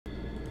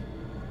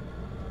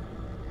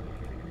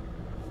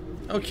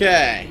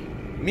Okay.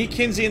 Meet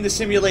Kinsey in the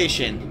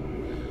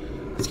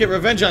simulation. Let's get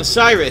revenge on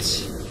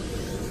Cyrus.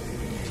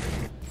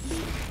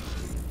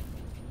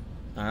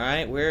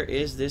 Alright, where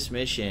is this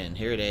mission?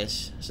 Here it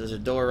is. So there's a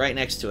door right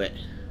next to it.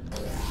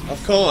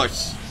 Of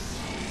course.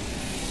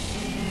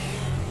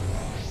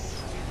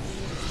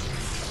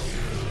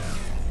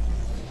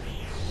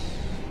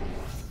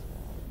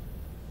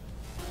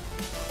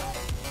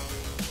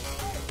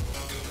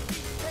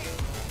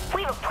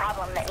 We have a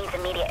problem that needs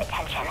immediate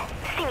attention.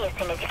 See me as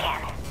soon as you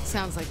can.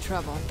 Sounds like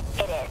trouble.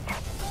 It is.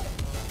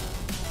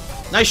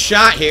 Nice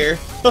shot here.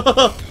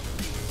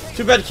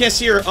 Too bad you can't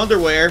see her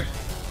underwear.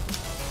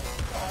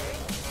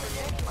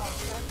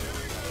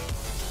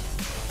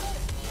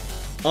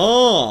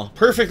 Oh,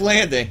 perfect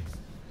landing.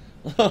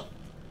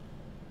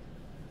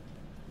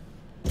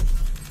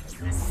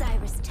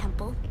 Cyrus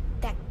Temple,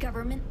 that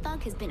government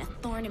thug has been a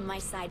thorn in my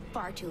side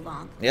far too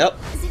long. Yep.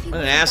 As if he What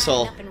an wasn't bad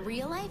asshole. enough in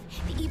real life,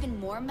 the even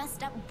more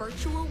messed up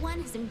virtual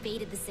one has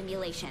invaded the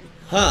simulation.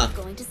 Huh. I'm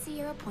going to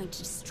Sierra Point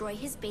to destroy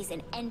his base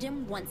and end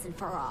him once and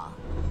for all.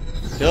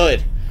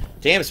 Good.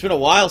 Damn, it's been a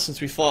while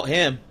since we fought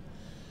him.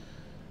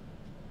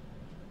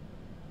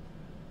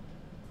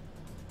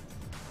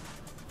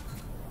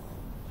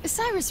 Is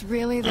Cyrus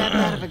really that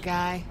bad of a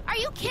guy? Are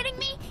you kidding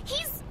me?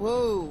 He's...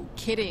 Whoa,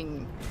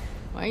 kidding.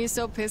 Why are you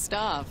so pissed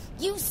off?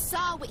 You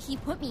saw what he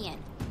put me in.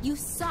 You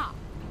saw.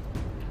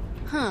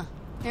 Huh.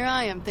 Here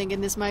I am thinking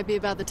this might be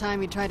about the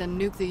time he tried to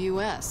nuke the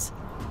U.S.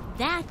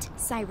 That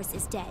Cyrus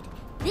is dead.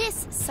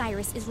 This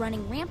Cyrus is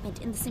running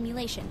rampant in the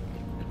simulation.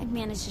 I've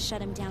managed to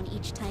shut him down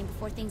each time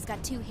before things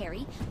got too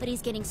hairy, but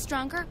he's getting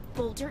stronger,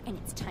 bolder, and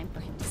it's time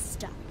for him to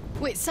stop.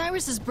 Wait,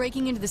 Cyrus is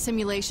breaking into the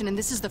simulation and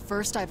this is the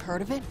first I've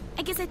heard of it?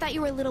 I guess I thought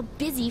you were a little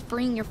busy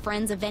freeing your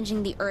friends,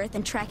 avenging the Earth,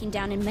 and tracking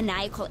down a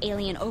maniacal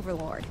alien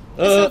overlord.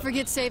 Let's not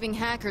forget saving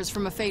hackers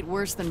from a fate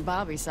worse than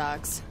Bobby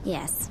Socks.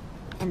 Yes,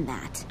 and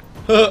that.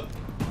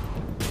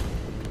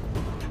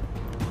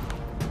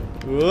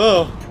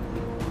 Whoa.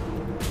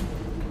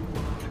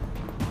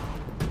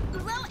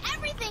 Blow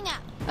everything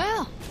up!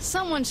 Well,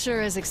 someone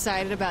sure is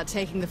excited about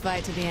taking the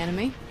fight to the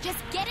enemy. Just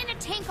get in a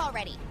tank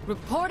already!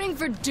 Reporting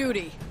for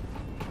duty.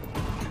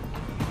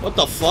 What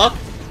the fuck?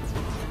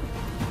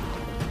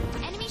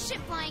 Enemy ship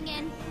flying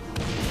in.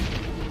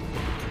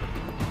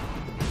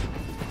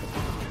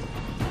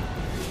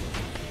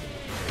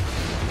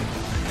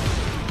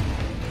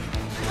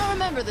 I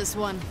remember this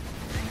one.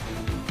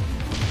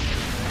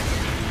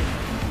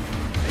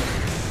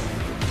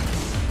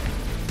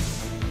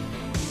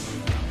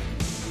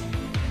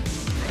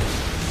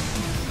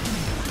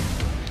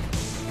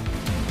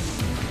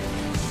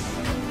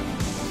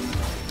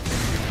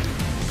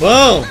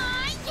 Whoa!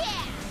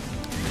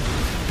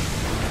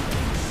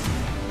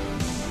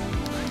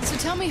 So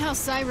tell me how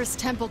Cyrus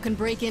Temple can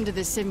break into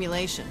this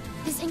simulation.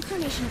 This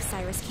incarnation of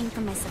Cyrus came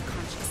from my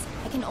subconscious.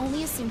 I can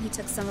only assume he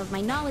took some of my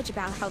knowledge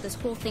about how this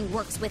whole thing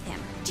works with him.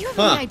 Do you have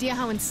any idea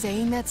how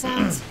insane that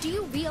sounds? Do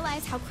you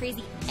realize how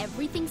crazy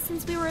everything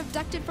since we were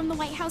abducted from the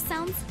White House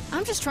sounds?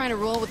 I'm just trying to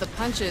roll with the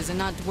punches and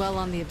not dwell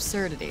on the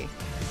absurdity.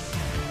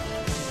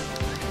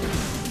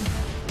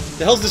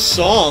 The hell's this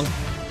song?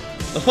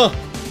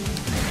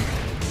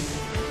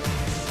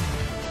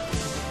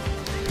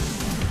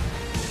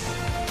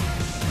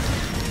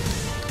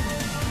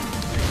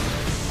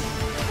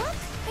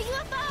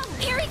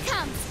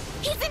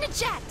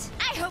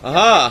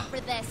 Aha!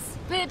 For this.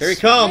 Bitch, here he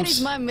comes.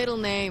 Freddy's my middle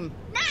name.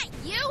 Not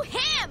you,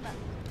 him!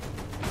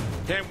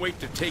 Can't wait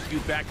to take you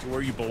back to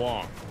where you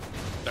belong.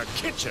 The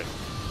kitchen!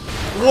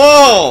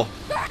 Whoa!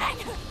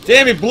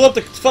 Damn, he blew up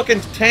the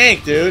fucking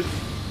tank, dude.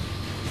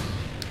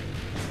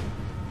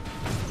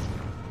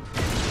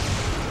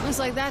 Looks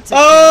like that's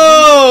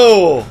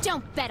Oh!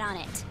 Don't bet on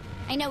it.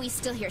 I know he's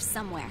still here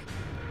somewhere.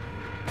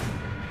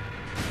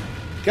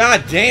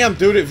 God damn,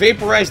 dude, it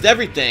vaporized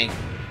everything.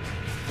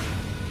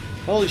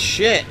 Holy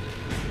shit.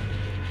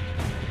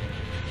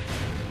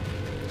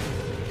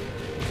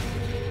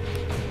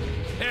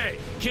 Hey,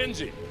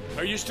 Kinsey,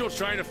 are you still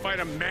trying to fight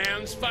a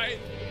man's fight?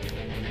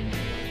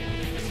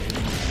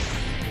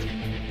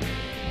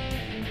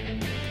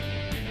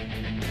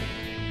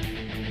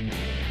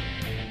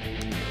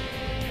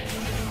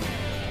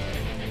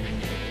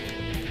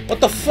 What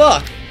the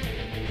fuck?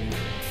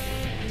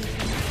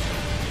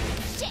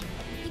 Shit!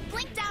 He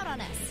blinked out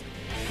on us.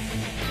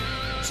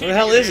 Where the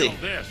hell is he?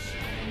 This.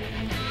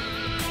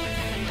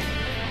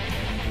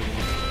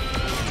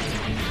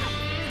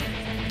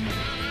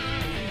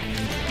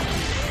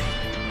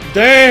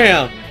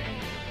 Damn!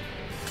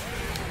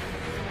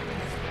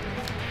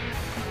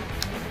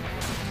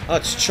 Oh,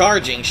 it's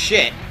charging.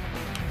 Shit.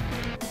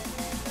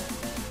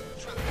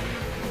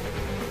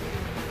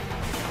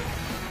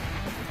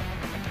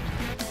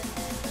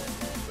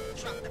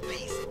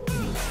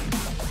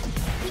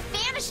 He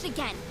vanished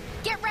again.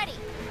 Get ready.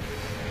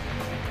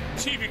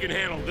 See if you can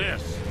handle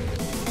this.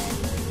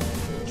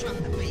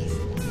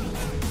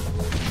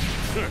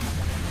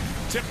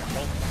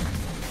 Typical.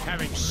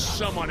 Having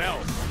someone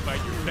else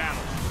fight your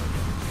battle.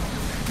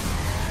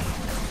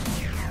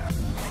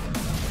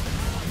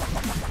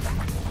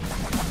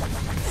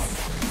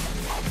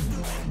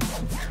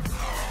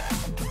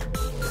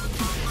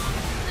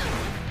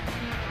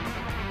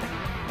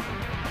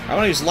 I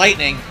want to use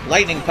lightning.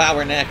 Lightning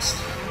power next.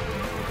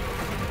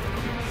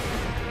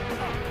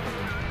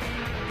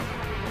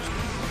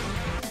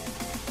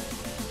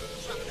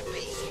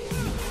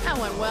 That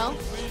went well.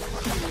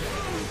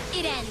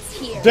 It ends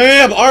here.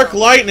 Damn, arc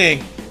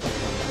lightning.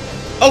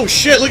 Oh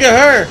shit, look at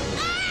her.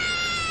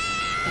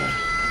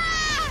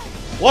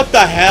 What the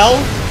hell?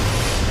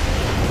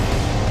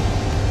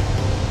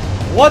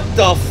 What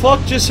the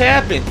fuck just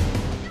happened?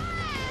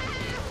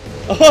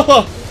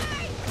 Oh,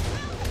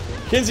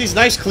 Kinsey's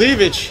nice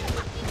cleavage.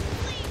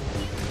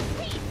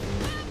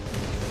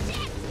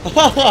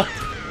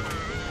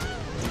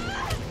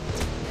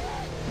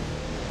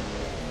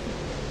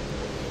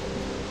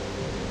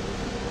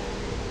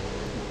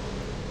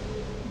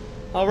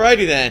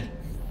 Alrighty then.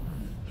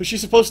 Who's she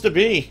supposed to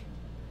be?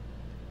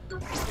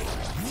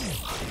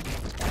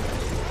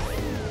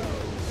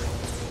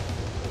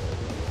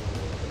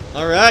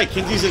 Alright,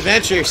 Kinsey's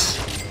Adventures.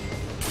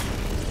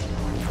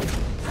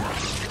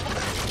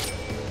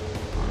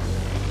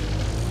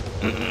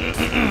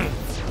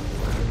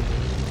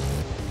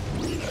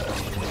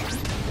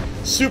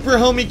 Super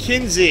homie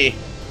Kinsey.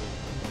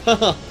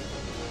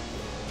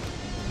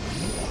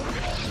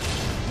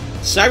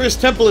 Cyrus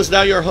Temple is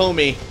now your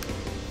homie.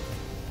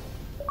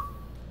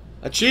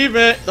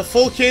 Achievement, the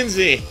full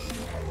Kinsey.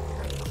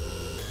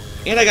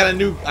 And I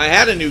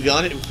had a new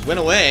gun, it went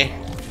away.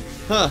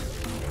 Huh.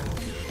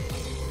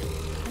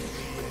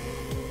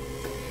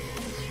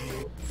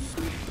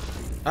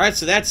 Alright,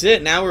 so that's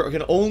it. Now we're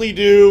gonna only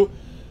do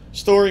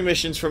story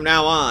missions from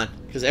now on,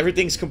 because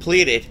everything's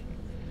completed.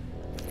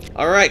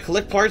 Alright,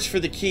 collect parts for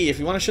the key. If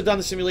you want to shut down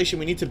the simulation,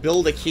 we need to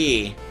build a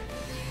key.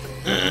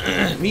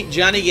 Meet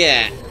Johnny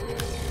Gat.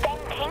 Ben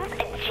King's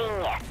a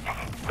genius.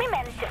 We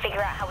managed to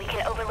figure out how we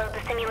can overload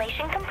the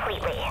simulation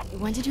completely.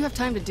 When did you have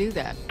time to do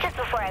that? Just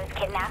before I was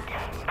kidnapped.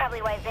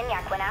 Probably why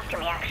Zinyak went after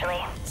me, actually.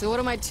 So what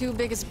do my two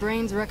biggest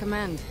brains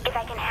recommend? If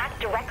I can hack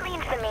directly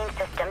into the main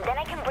system, then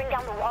I can bring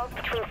down the walls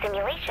between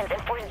simulations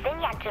and force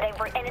Zinyak to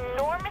divert an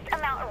enormous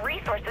amount of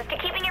resources to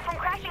keeping it from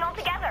crashing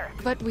altogether.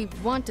 But we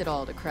want it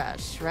all to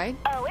crash, right?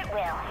 Oh, it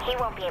will. He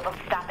won't be able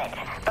to stop it.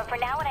 But for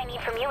now, what I need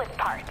from you is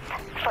parts.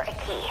 For a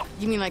key.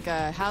 You mean like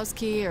a house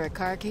key or a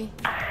car key?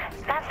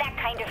 Not that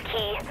kind of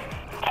key.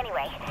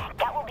 Anyway,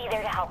 that will be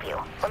there to help you.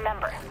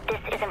 Remember,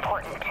 this is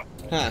important.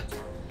 Huh.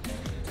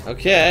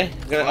 Okay,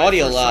 got an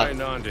audio When I log.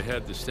 signed on to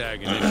head the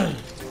Stag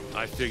initiative,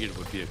 I figured it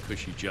would be a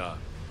cushy job.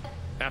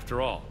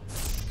 After all,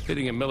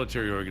 pitting a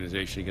military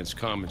organization against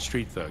common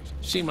street thugs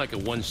seemed like a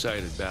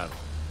one-sided battle.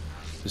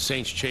 The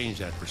Saints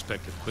changed that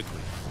perspective quickly.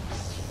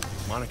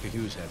 Monica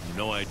Hughes had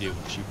no idea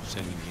what she was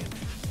sending me into.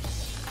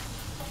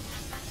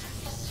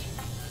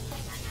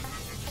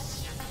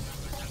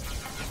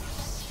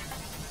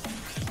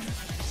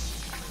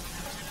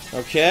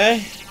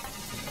 Okay.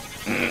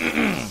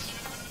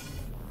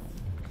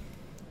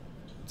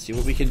 See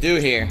what we can do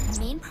here. The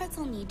main parts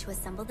I'll need to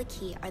assemble the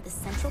key are the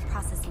central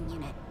processing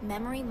unit,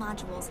 memory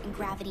modules, and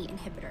gravity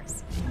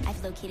inhibitors.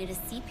 I've located a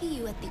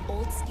CPU at the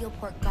old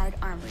Steelport Guard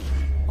Armory.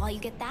 While you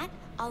get that,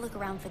 I'll look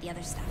around for the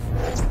other stuff.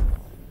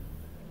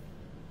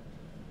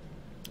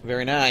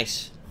 Very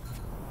nice.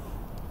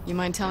 You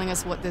mind telling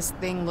us what this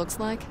thing looks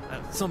like?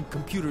 Some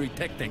computery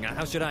tech thing.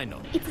 How should I know?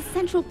 It's a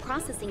central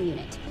processing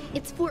unit.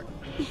 It's for...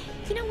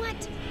 You know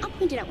what? I'll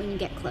point it out when you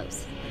get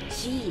close.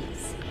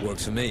 Jeez.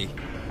 Works for me.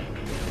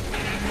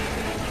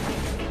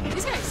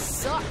 These guys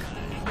suck.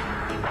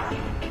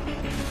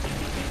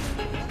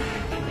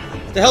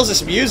 What the hell's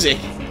this music?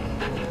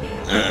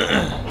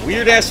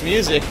 Weird ass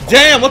music.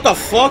 Damn, what the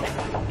fuck?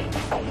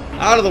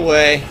 Out of the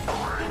way.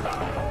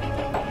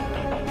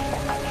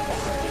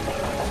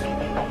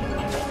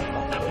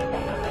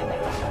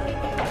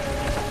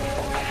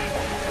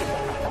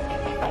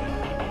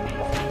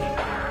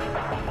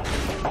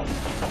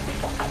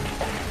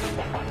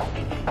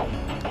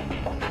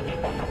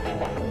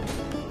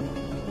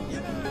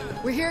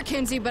 We're here,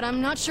 Kinsey, but I'm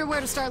not sure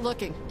where to start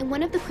looking. In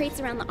one of the crates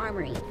around the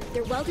armory.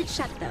 They're welded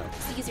shut, though,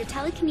 so use your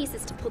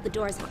telekinesis to pull the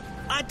doors off.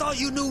 I thought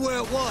you knew where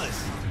it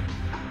was.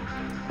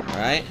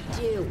 Alright.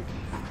 Do.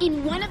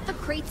 In one of the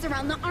crates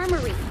around the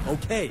armory.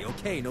 Okay,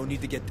 okay, no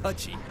need to get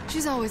touchy.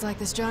 She's always like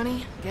this,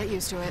 Johnny. Get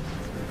used to it.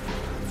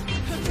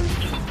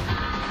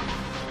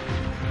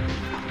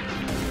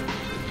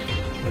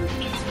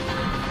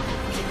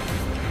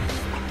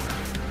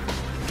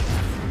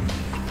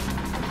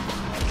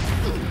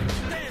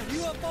 Damn,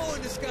 UFO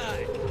in the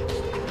sky.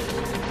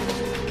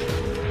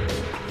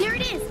 There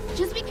it is!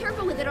 Just be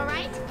careful with it,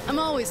 alright? I'm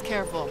always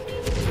careful.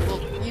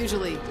 Well,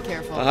 usually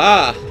careful.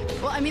 Aha.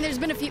 Well, I mean, there's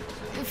been a few...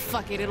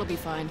 Fuck it, it'll be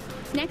fine.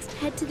 Next,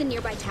 head to the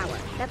nearby tower.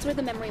 That's where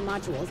the memory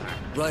modules are.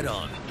 Right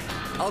on.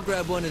 I'll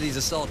grab one of these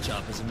assault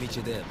choppers and meet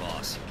you there,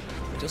 boss.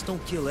 Just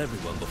don't kill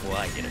everyone before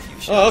I get a few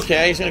shots. Oh,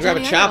 okay. He's gonna grab a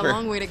Johnny, I got chopper. a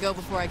long way to go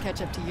before I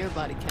catch up to your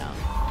body count.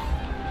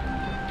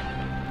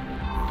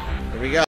 Here we go.